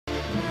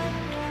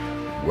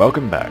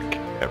Welcome back,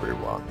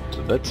 everyone,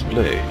 to Let's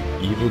Play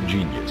Evil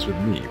Genius with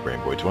me,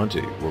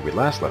 BrainBoy20. Where we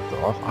last left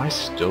off, I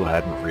still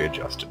hadn't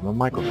readjusted my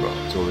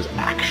microphone, so it was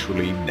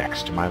actually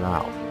next to my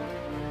mouth.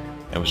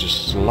 It was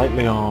just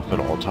slightly off at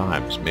all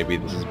times. Maybe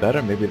this is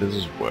better, maybe this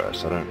is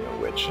worse, I don't know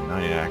which, and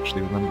I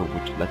actually remember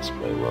which Let's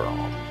Play we're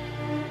on.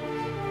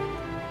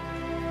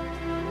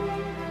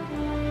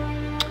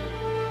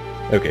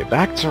 Okay,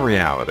 back to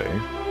reality.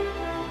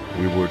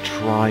 We were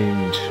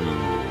trying to,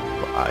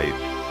 I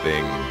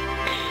think,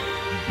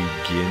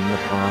 begin the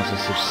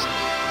process of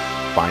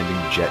finding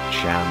Jet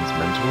Chan's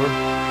mentor.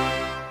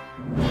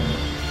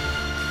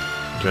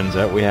 Turns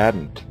out we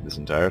hadn't this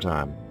entire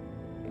time.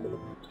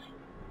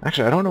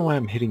 Actually, I don't know why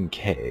I'm hitting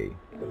K.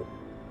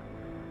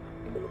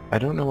 I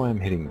don't know why I'm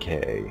hitting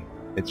K.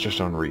 It's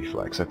just on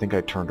reflex. I think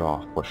I turned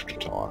off push to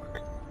talk.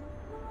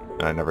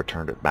 And I never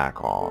turned it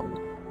back on.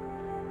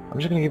 I'm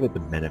just gonna give it the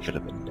benefit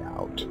of the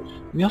doubt.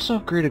 We also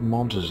upgraded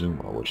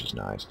Montezuma, which is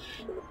nice.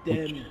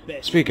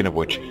 Speaking of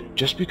which,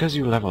 just because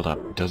you leveled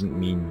up doesn't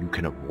mean you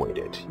can avoid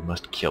it. You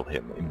must kill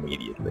him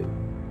immediately.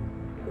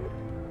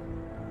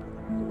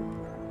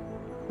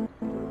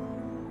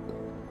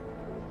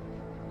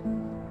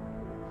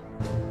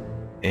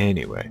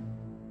 Anyway,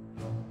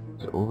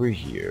 so over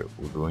here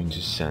we're going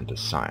to send a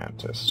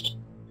scientist.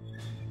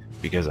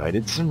 Because I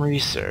did some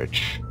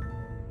research.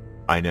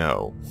 I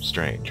know,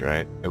 strange,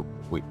 right? Oh,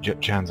 wait,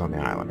 Jet Chan's on the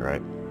island,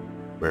 right?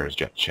 Where is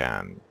Jet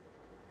Chan?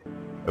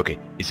 Okay,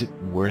 is it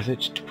worth it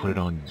to put it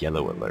on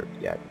yellow alert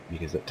yet?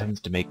 Because that tends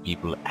to make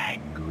people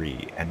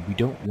angry, and we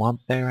don't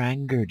want their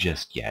anger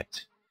just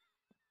yet.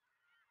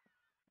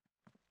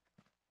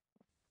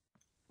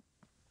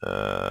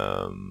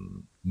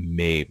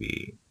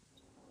 Maybe.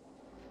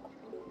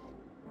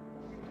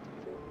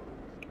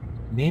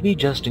 Maybe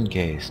just in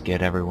case,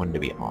 get everyone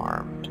to be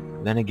armed.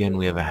 Then again,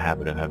 we have a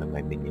habit of having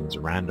my minions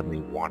randomly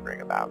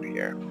wandering about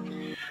here,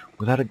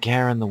 without a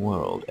care in the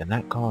world, and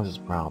that causes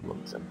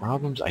problems, and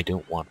problems I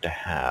don't want to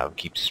have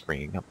keep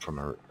springing up from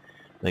her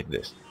like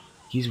this.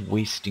 He's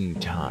wasting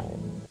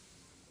time,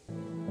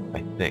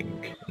 I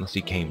think, unless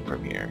he came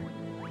from here.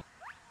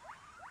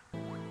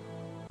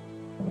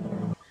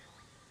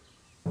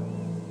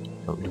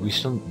 Oh, do we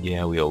still...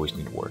 yeah, we always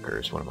need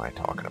workers. What am I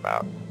talking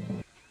about?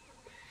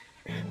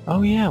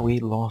 Oh yeah, we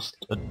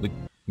lost like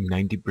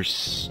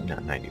 90%,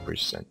 not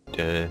 90%,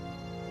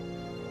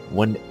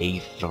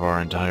 1/8 of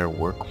our entire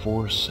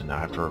workforce, and now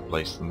I have to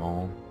replace them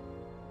all.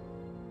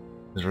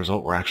 As a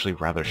result, we're actually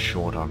rather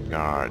short on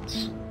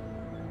guards.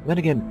 Then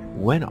again,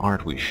 when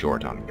aren't we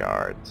short on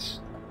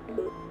guards?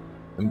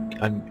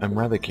 I'm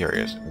rather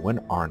curious. When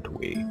aren't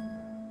we?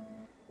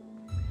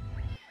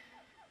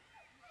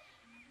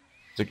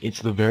 It's like,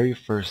 it's the very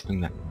first thing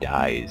that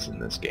dies in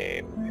this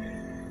game.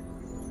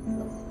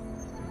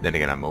 Then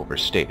again, I'm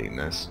overstating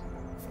this.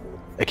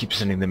 I keep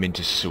sending them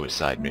into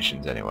suicide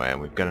missions anyway,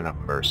 and we've got enough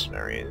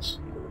mercenaries.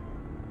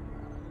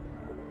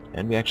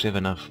 And we actually have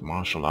enough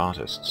martial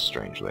artists,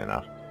 strangely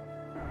enough.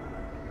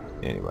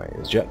 Anyway,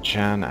 is Jet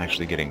Chan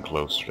actually getting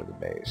closer to the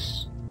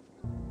base?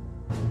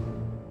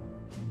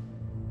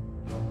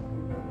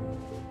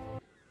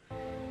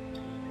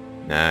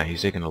 Nah,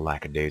 he's taking a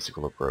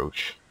lackadaisical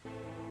approach.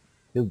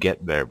 He'll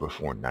get there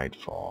before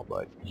nightfall,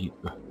 but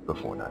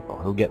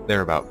he'll get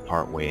there about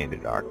partway into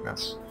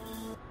darkness.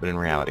 But in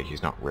reality,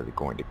 he's not really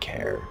going to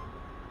care.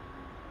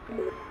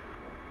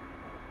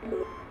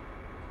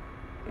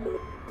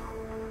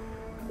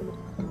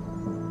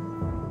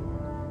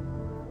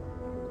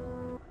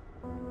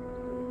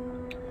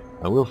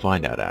 I will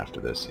find out after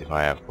this if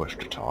I have push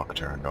to talk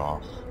turned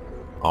off.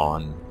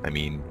 No,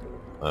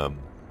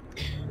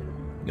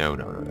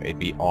 it'd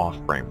be off,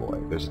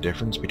 BrainBoy. There's a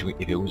difference between...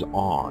 if it was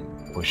on,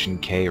 pushing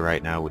K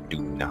right now would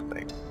do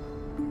nothing.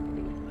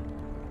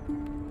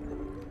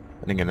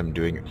 And again, I'm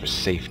doing it for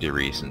safety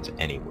reasons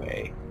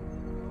anyway.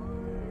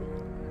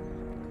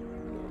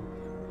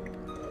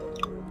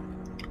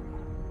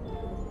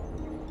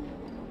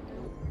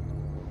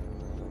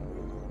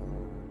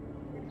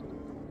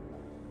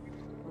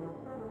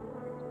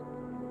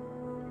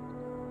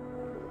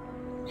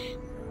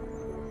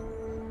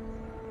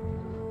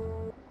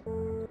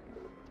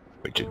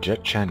 Wait, did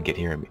Jet Chan get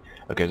here?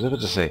 Okay, I was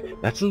about to say,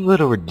 that's a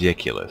little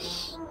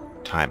ridiculous,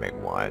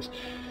 timing-wise.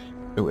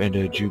 Oh, and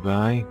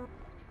Jubai?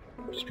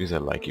 Just because I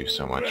like you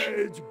so much.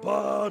 Rage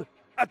bar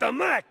at a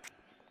max.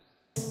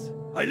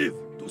 I live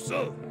to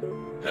serve.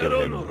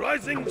 Heron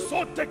rising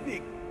sword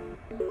technique.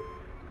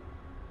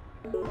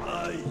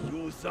 I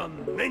use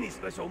some many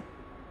special.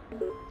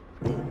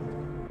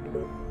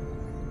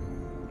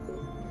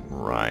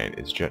 Right,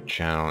 it's Jet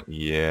Channel.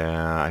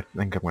 Yeah, I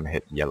think I'm gonna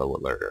hit yellow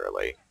alert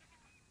early.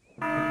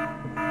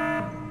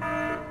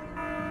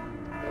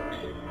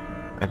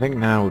 I think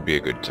now would be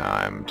a good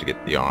time to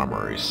get the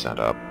armory set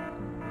up.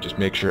 Just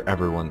make sure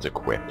everyone's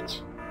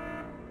equipped.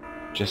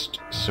 Just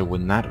so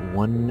when that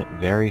one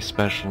very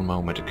special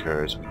moment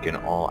occurs, we can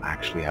all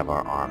actually have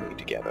our army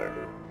together.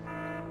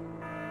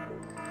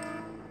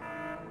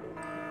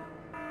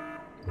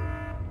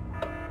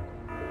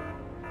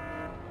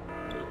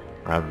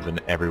 rather than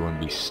everyone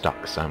be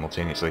stuck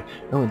simultaneously.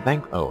 Oh, and I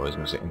was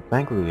going to say, and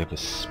thankfully we have a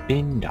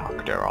spin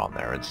doctor on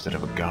there instead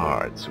of a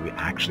guard, so we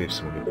actually have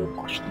someone who can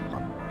watch the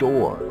front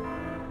door.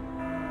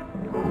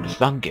 Who'd have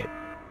thunk it?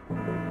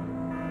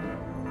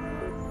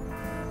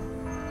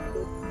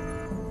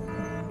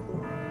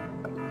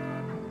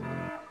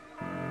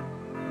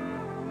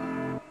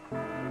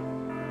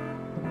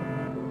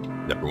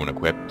 Is everyone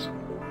equipped?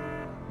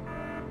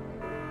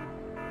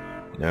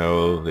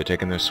 No, they're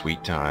taking their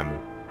sweet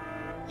time.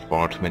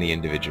 Far too many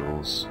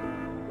individuals.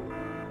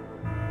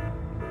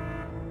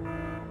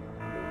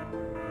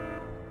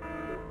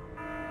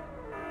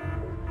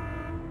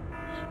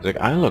 It's like,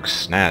 I look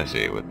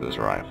snazzy with this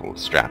rifle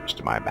strapped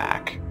to my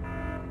back.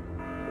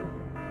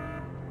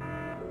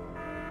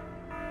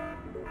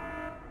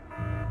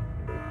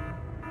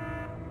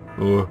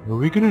 Oh, are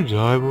we gonna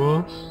die,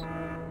 boss?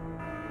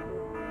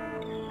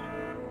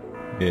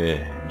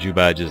 Yeah,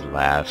 Jubai just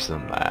laughs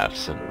and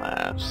laughs and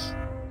laughs.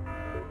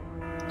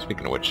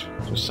 Speaking of which,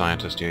 is there a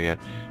scientist here yet?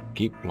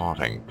 Keep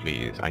plotting,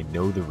 please. I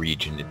know the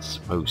region it's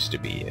supposed to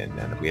be in,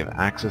 and if we have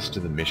access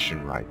to the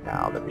mission right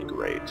now, that'd be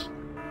great.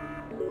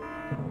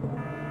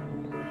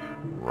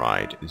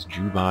 Right, is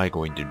Jubai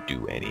going to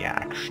do any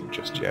action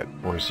just yet?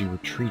 Or is he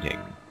retreating?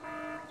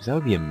 Because that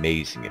would be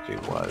amazing if he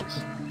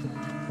was.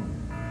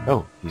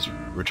 Oh, he's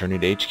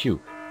returning to HQ.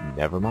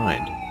 Never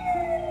mind.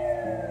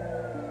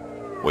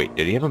 Wait,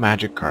 did he have a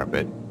magic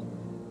carpet?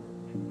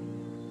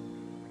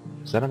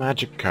 Is that a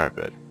magic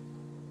carpet?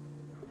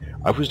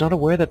 I was not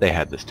aware that they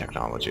had this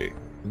technology.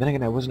 And then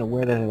again, I wasn't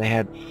aware that they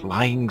had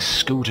flying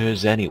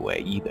scooters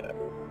anyway, either.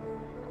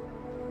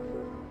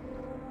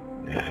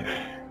 I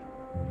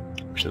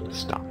should have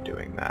stopped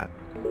doing that.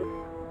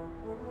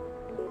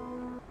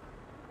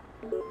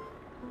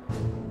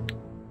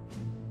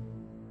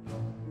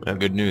 Well,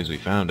 good news, we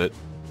found it.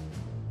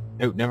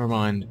 Oh, never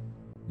mind.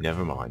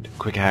 Never mind.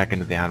 Quick hack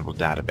into the Anvil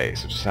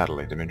database of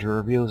satellite imagery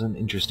reveals an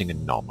interesting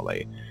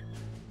anomaly.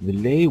 The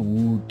Lei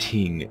Wu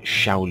Ting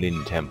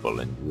Shaolin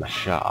Temple in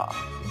Lasha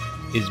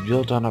is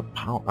built on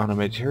a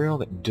material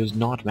that does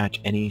not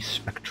match any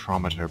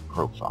spectrometer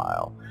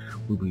profile.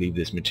 We believe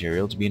this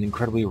material to be an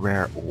incredibly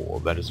rare ore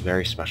that has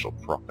very special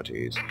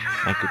properties.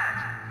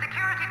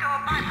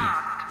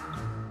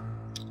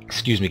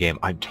 Excuse me, game,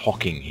 I'm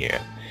talking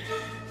here.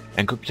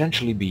 And could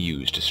potentially be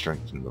used to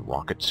strengthen the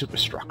rocket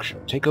superstructure.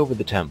 Take over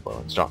the temple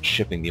and start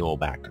shipping the ore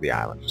back to the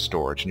island for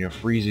storage in your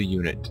freezer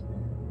unit.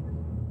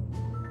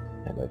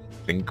 And I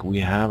think we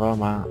have our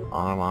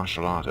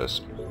martial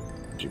artist.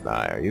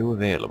 Jubai, are you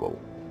available?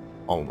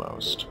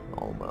 Almost.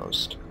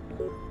 Almost.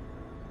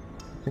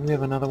 Think we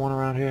have another one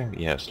around here?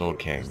 Yes, Lord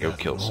King, go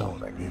kill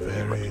something.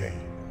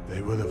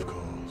 They will, of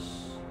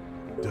course,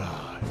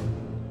 die.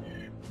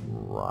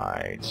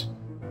 Right.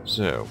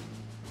 So,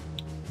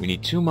 we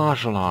need 2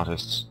 martial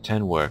artists,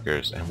 10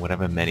 workers, and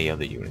whatever many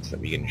other units that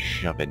we can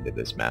shove into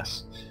this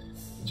mess.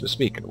 So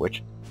speaking of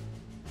which,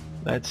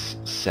 let's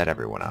set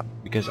everyone up,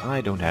 because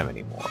I don't have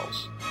any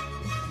morals.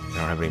 I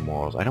don't have any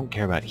morals. I don't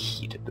care about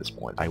heat at this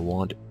point. I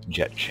want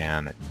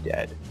Jet-chan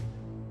dead.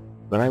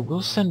 But I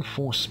will send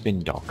 4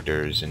 spin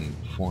doctors and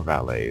 4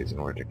 valets in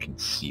order to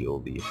conceal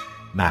the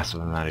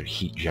massive amount of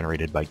heat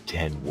generated by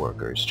 10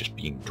 workers just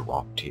being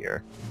dropped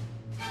here.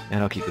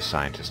 And I'll keep the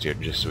scientist here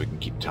just so we can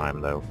keep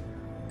time, though.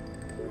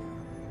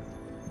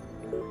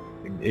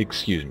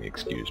 Excuse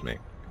me.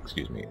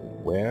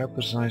 Where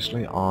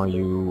precisely are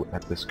you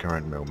at this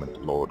current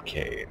moment, Lord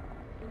Kane?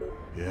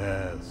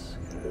 Yes,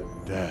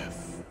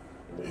 death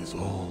is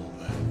all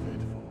they're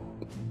fit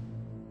for.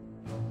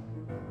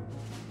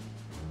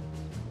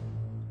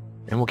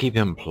 And we'll keep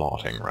him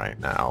plotting right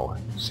now.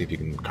 See if he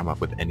can come up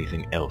with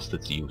anything else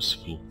that's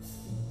useful.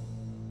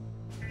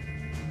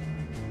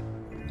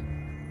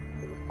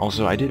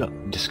 Also, I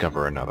did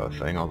discover another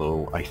thing,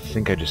 although I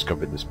think I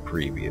discovered this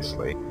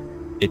previously.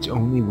 It's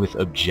only with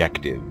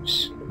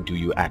objectives do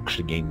you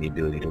actually gain the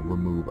ability to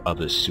remove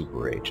other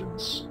super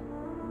agents.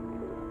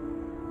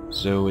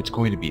 So it's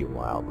going to be a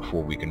while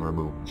before we can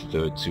remove the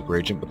 3rd super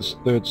agent, but this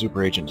 3rd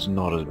super agent is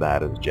not as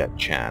bad as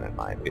Jet-chan in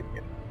my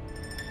opinion.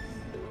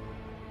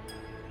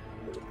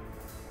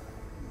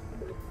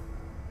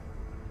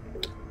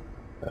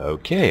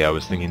 Okay, I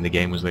was thinking the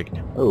game was like,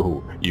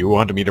 oh, you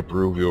wanted me to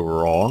prove you're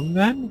wrong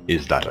then?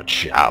 Is that a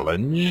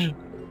challenge?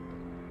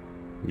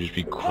 I'll just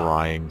be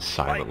crying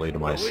silently to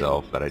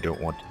myself that I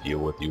don't want to deal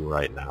with you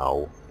right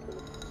now.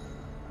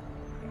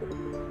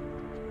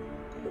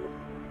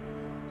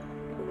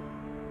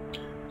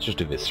 Let's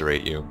just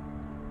eviscerate you.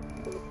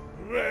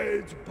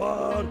 Rage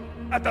bar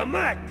at the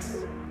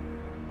max!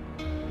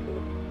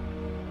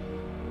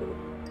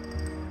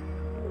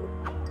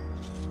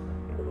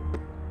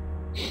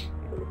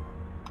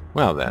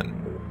 Well then.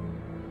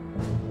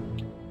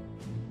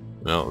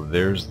 Well,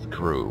 there's the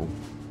crew.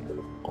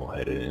 All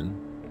headed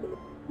in.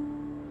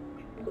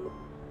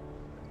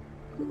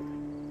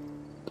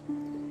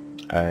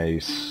 I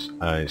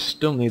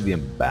still need the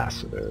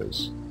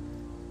ambassadors.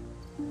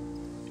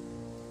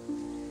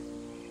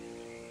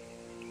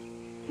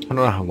 I don't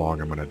know how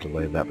long I'm going to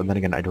delay that, but then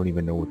again, I don't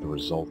even know what the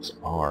results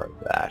are of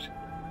that.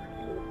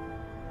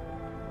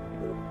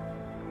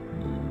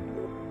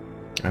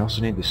 I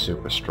also need the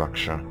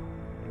superstructure.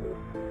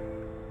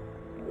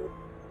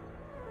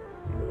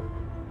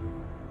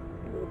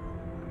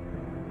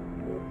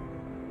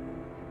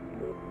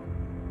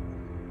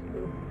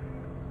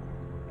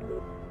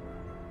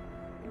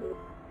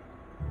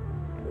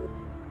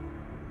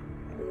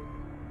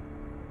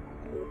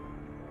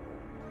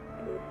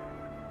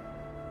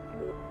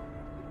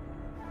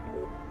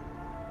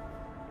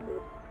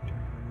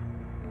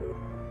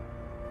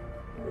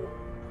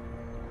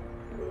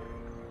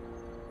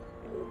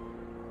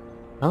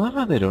 I love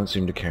how they don't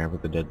seem to care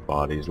about the dead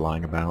bodies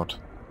lying about.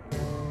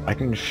 I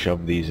can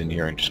shove these in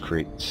here and just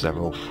create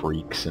several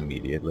freaks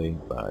immediately,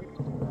 but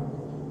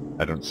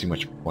I don't see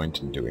much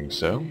point in doing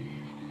so.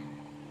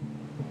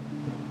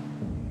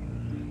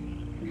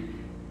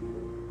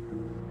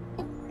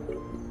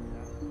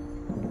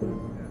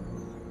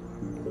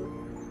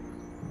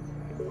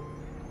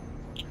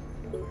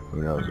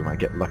 Who knows, we might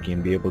get lucky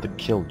and be able to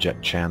kill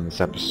Jet Chan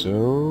this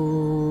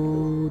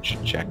episode.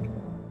 Check.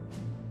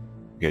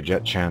 Okay,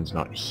 Jet Chan's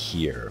not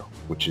here,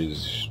 which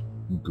is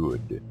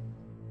good.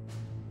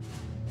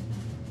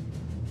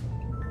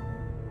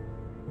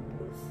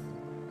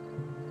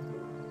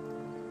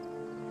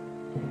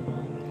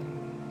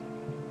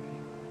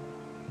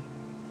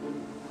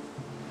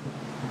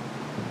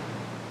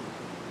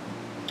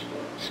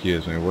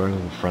 Excuse me, where's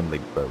the friendly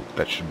boat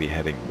that should be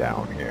heading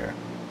down here?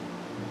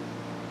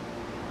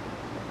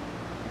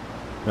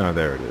 Oh,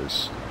 there it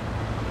is.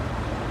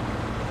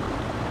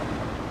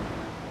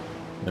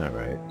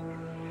 Alright.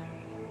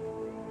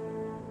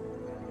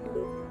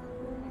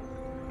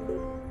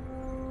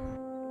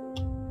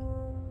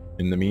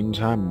 In the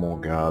meantime, more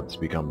guards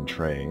become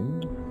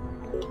trained.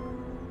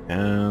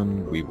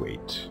 And we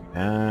wait.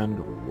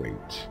 And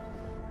wait.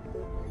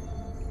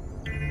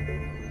 I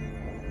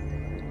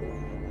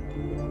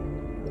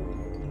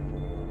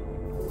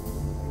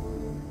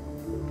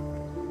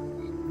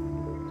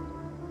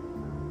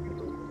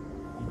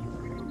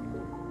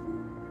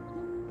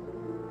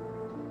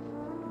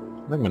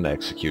think I'm gonna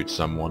execute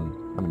someone.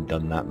 I haven't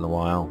done that in a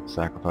while.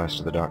 Sacrifice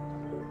to the dark.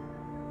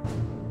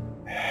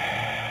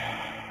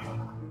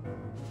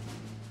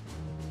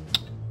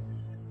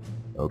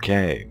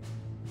 Okay.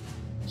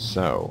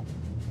 So,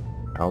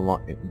 how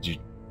long did you...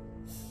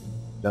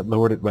 That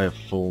lowered it by a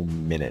full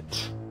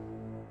minute.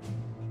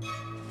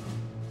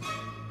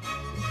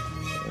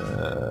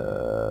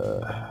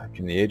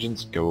 Can the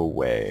agents go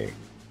away?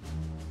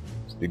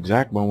 So the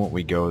exact moment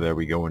we go there,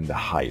 we go into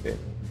hiding.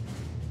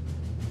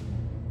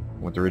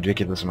 With the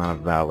ridiculous amount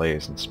of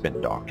valets and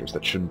spin doctors,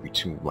 that shouldn't be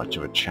too much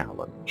of a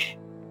challenge.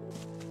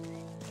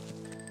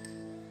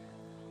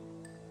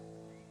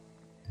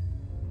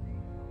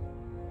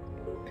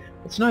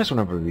 It's nice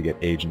whenever we get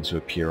agents who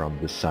appear on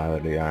this side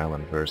of the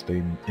island first.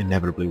 They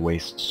inevitably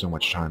waste so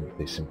much time that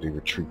they simply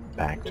retreat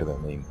back to their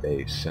main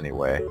base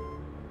anyway.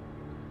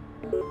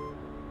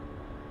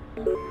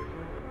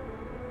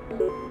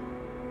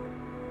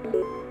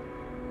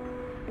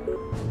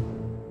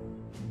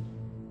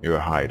 You're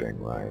hiding,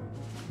 right?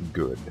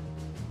 Good.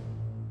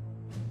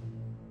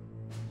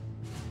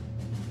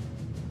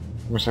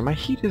 I'm gonna say, my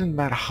heat isn't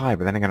that high,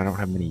 but then again I don't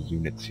have many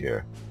units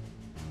here.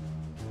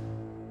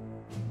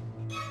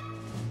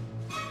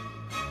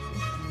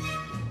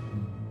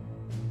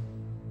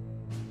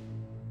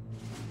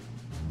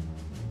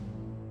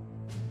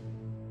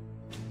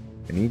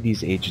 I need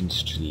these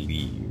agents to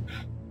leave.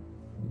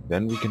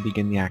 Then we can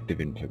begin the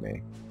active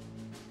infamy.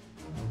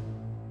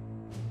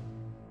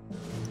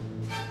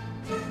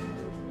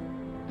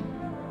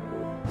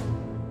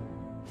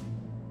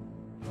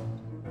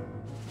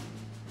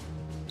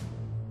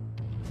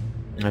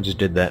 I just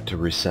did that to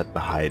reset the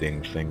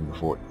hiding thing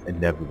before it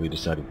inevitably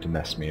decided to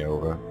mess me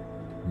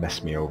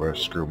over,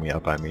 screw me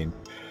up, I mean.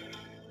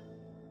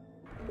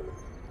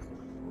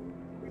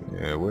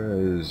 Yeah, where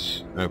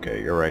is...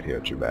 Okay, you're right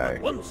here,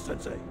 Chubai. Once,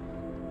 Sensei.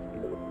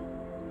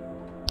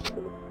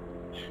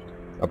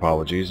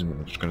 Apologies,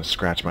 I'm just gonna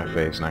scratch my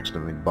face and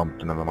accidentally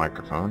bumped into the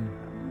microphone.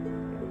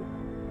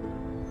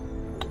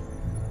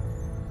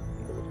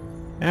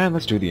 And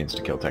let's do the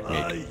insta-kill technique.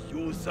 I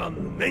use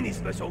some many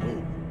special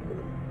moves.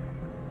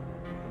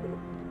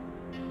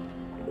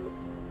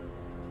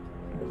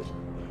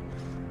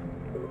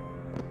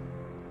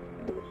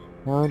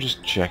 Well,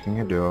 just checking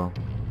a door.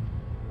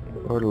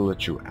 Or to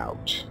let you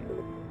out.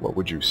 What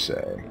would you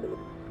say?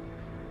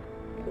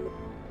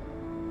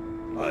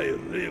 I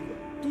live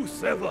to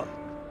sever.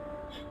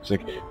 It's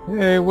like,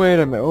 hey, wait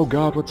a minute. Oh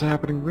god, what's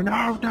happening?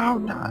 No, no,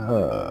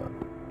 no.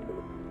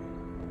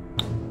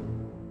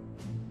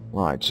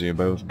 Right, so you're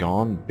both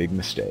gone. Big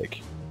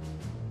mistake.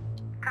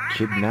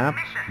 Kidnap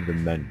the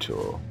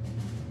mentor.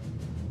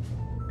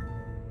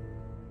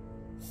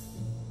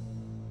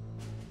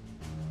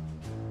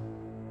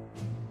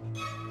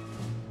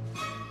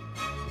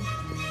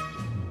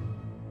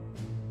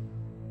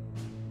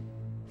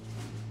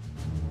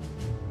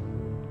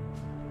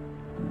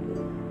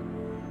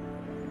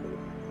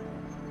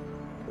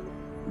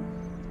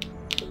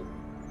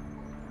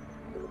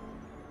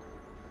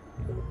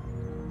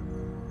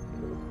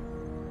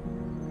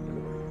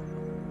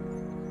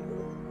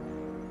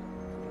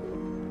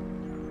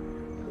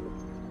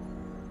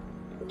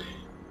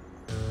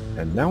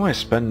 And now I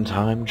spend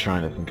time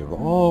trying to think of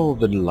all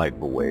the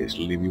delightful ways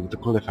to leave you with a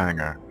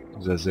cliffhanger.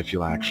 It's as if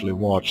you'll actually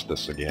watch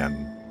this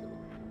again.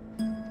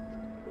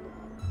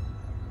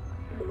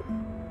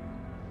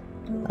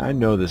 I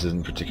know this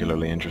isn't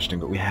particularly interesting,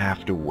 but we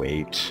have to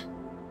wait.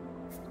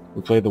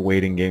 We play the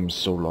waiting game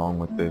so long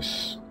with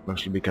this,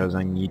 mostly because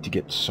I need to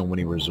get so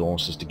many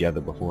resources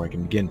together before I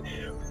can begin,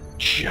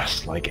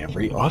 just like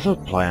every other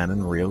plan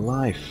in real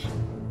life.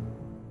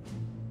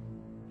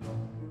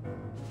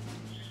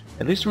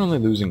 At least we're only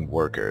losing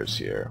workers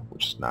here,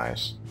 which is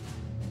nice.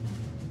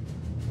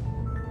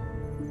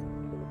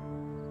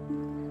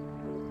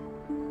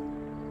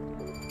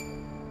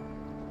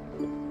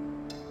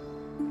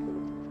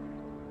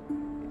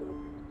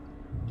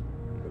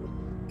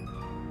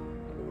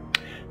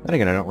 Then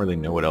again, I don't really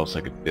know what else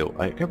I could build.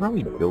 I could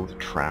probably build a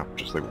trap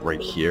just like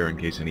right here in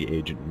case any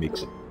agent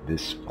makes it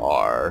this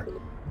far.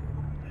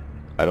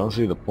 I don't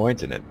see the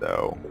point in it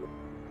though.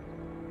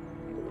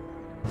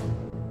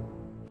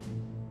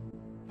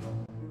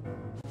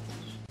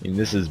 I mean,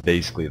 this is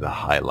basically the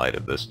highlight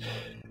of this.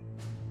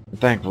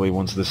 Thankfully,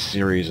 once this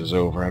series is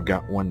over, I've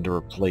got one to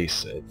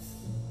replace it.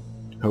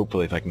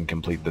 Hopefully if I can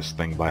complete this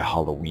thing by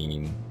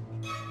Halloween.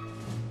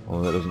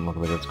 Well, that doesn't look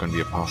like that's going to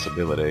be a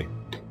possibility.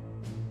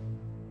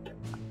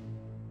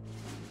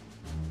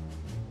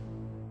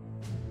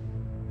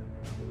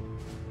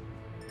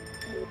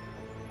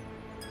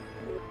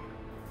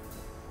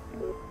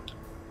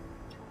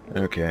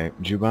 Okay,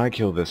 Jubai,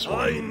 kill this one.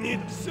 I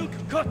need silk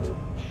cut.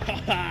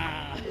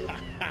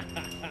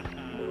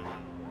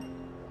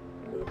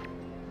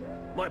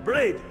 My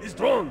braid is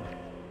drawn.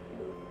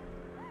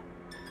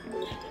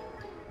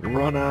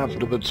 Run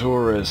after the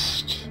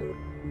tourist.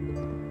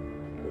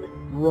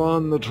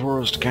 Run, the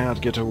tourist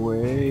can't get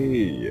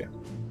away.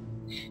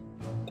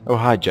 Oh,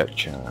 hi,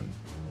 Jet-chan.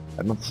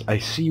 I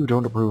see you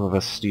don't approve of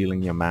us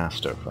stealing your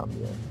master from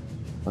you.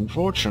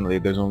 Unfortunately,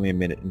 there's only a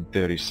minute and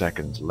 30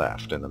 seconds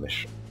left in the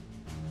mission.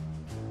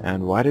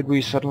 And why did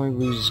we suddenly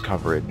lose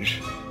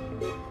coverage?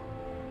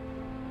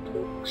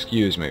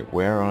 Excuse me,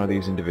 where are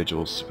these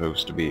individuals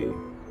supposed to be?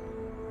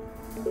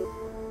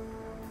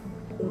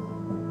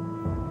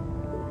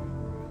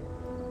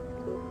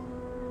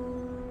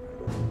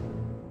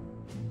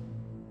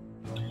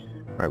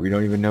 Right, we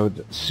don't even know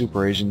that the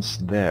super agent's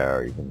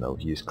there, even though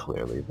he's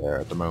clearly there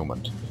at the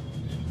moment.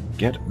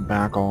 Get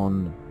back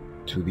on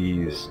to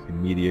these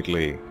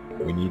immediately.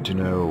 We need to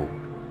know.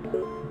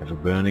 I have a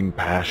burning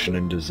passion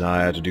and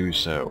desire to do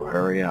so.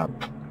 Hurry up.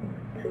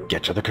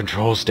 Get to the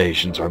control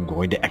station, or I'm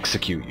going to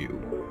execute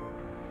you.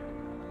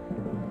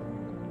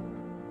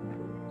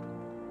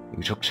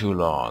 You took too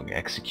long.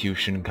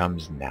 Execution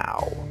comes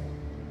now.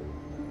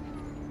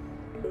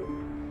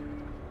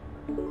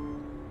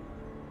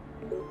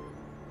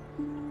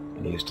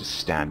 He needs to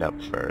stand up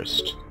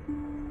first.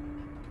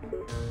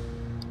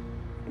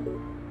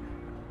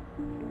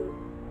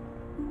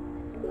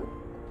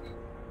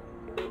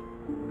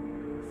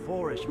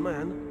 Foolish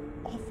men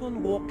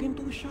often walk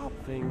into the shop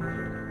thing.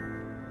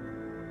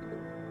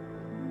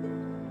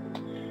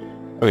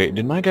 Okay,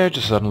 did my guy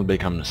just suddenly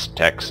become a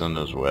Texan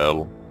as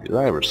well? Because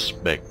I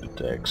respect the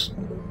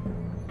Texan.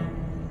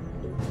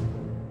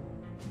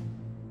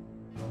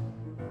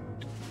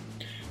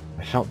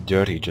 I felt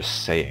dirty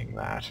just saying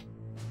that.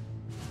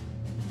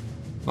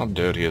 Not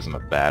dirty as in a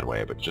bad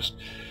way, but just...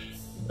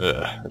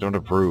 I don't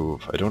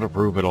approve. I don't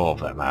approve at all of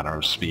that manner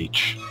of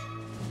speech.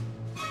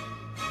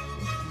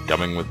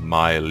 Coming with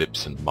my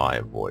lips and my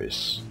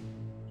voice.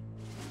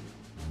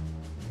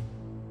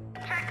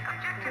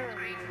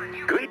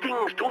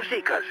 Greetings, truth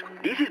seekers.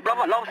 This is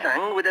Brother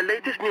Laosang with the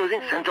latest news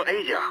in Central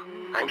Asia.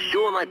 I'm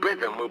sure my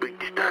brethren will be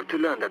disturbed to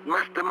learn that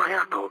Master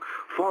Mayako,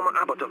 former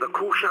abbot of the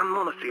Kushan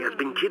Monastery, has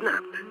been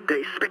kidnapped. There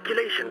is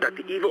speculation that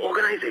the evil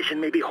organization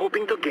may be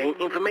hoping to gain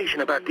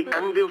information about the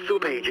Anvil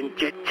super agent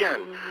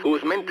Jet-chan, who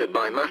was mentored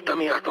by Master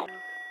Miyato.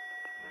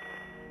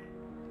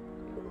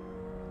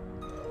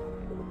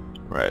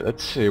 Right,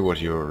 let's see what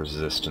your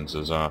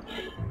resistances are.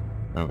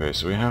 Okay,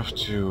 so we have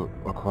to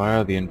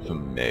acquire the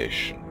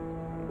information.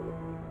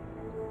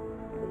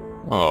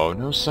 Oh,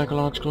 no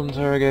psychological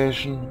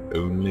interrogation,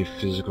 only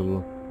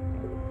physical.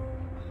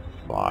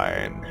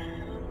 Fine.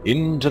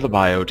 Into the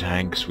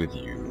biotanks with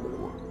you.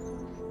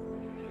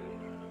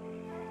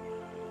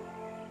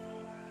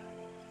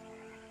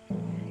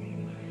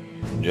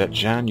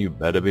 Jet-chan, you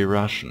better be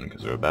rushing,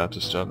 because we're about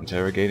to start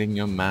interrogating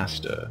your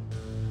master.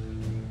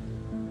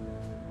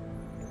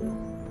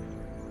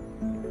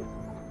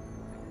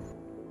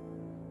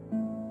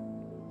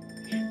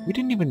 We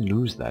didn't even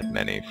lose that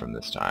many from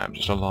this time,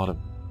 just a lot of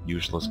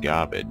useless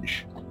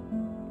garbage.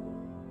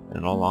 And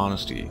in all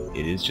honesty,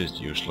 it is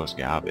just useless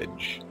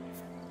garbage.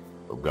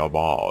 Or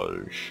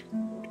garbage,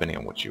 depending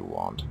on what you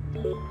want.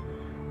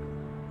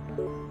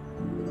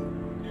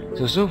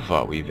 So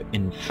far we've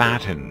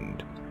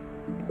enfattened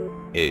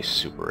a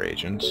super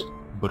agent,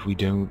 but we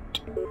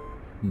don't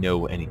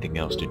know anything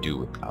else to do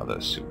with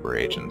other super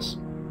agents.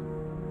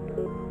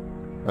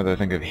 Although I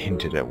think I've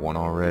hinted at one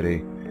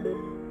already.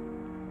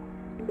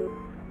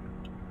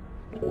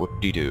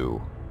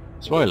 Whoop-de-doo.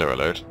 Spoiler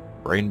alert,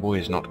 BrainBoy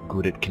is not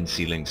good at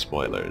concealing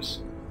spoilers.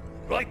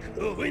 Like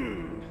the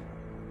wind.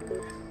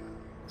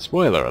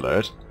 Spoiler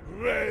alert.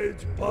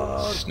 Rage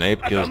bar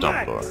Snape at kills the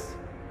max. Dumbledore.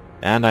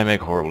 And I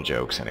make horrible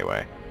jokes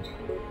anyway.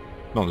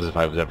 Not as if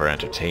I was ever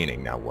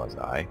entertaining, now was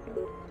I?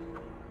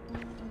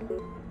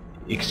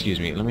 Excuse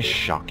me, let me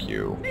shock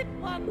you. Nit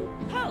one,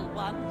 tell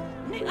one,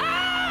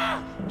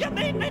 ah! You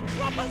made me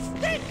drop a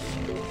stick!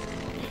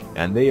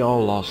 And they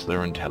all lost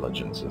their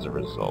intelligence as a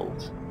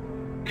result.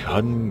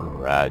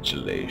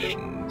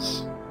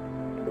 Congratulations.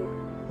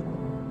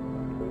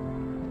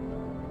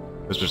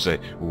 Let's just say,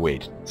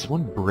 wait, did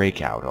someone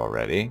break out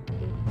already?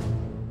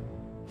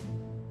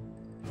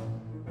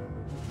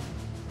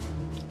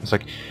 It's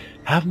like,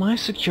 have my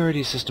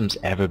security systems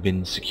ever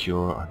been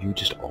secure, or have you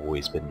just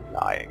always been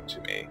lying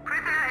to me?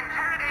 Prisoner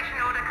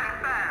interrogation order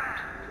confirmed.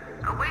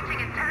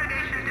 Awaiting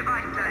interrogation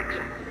device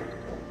selection.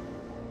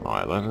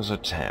 Alright, let us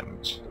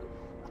attempt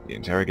the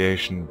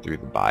interrogation through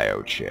the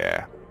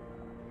biochair.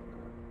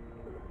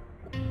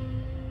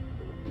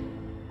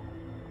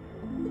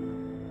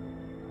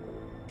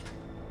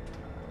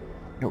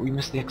 No, we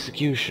missed the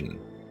execution.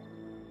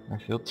 I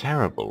feel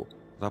terrible.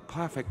 The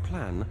perfect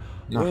plan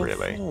Not will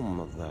really.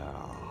 form there.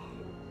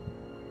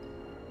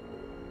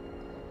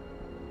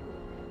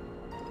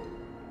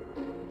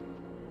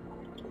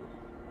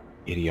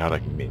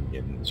 Idiotic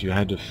minions, you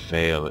had to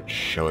fail at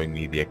showing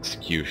me the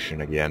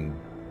execution again.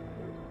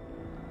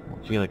 I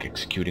don't feel like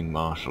executing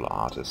martial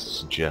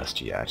artists just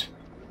yet.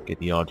 Get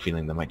the odd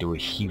feeling they might do a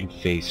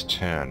heel-face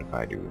turn if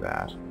I do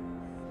that.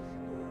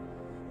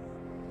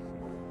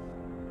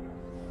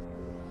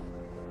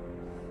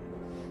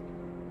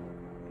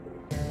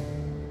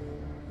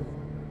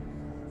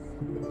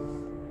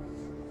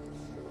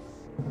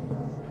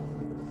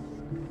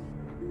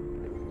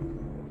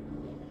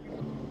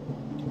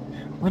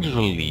 Might as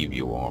well leave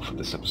you all for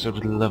this episode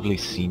with lovely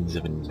scenes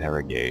of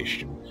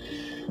interrogation.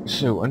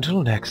 So,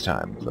 until next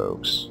time,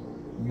 folks,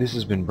 this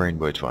has been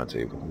BrainBoy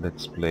 20 with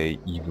Let's Play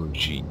Evil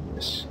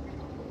Genius.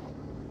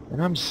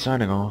 And I'm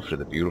signing off to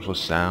the beautiful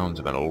sounds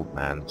of an old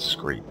man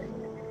screaming,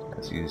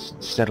 as he's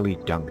steadily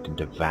dunked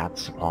into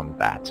vats upon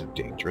vats of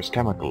dangerous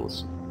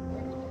chemicals.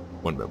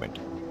 One moment.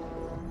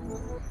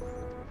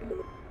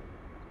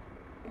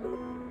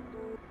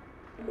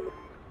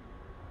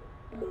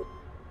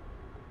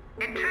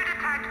 Intruder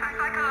tagged for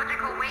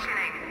psychological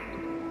weakening.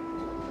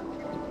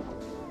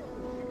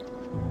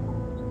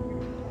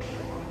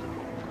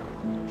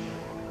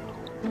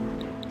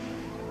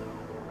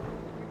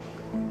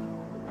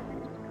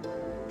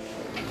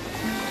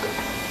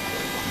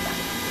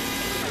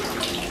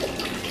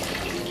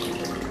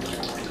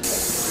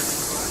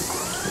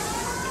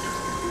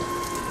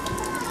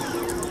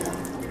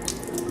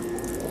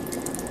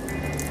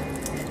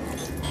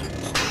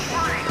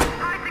 Warning,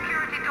 high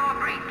security door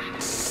breached.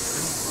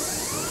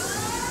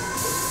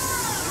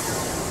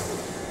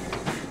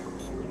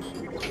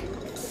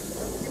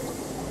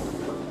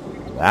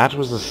 That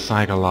was a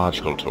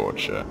psychological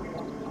torture.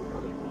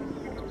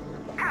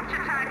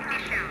 Capture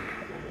tag issued.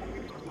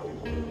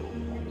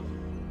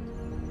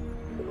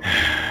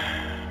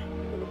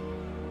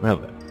 Well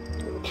then,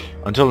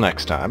 until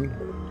next time,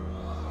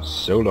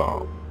 so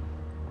long.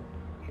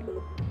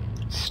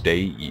 Stay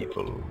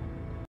evil.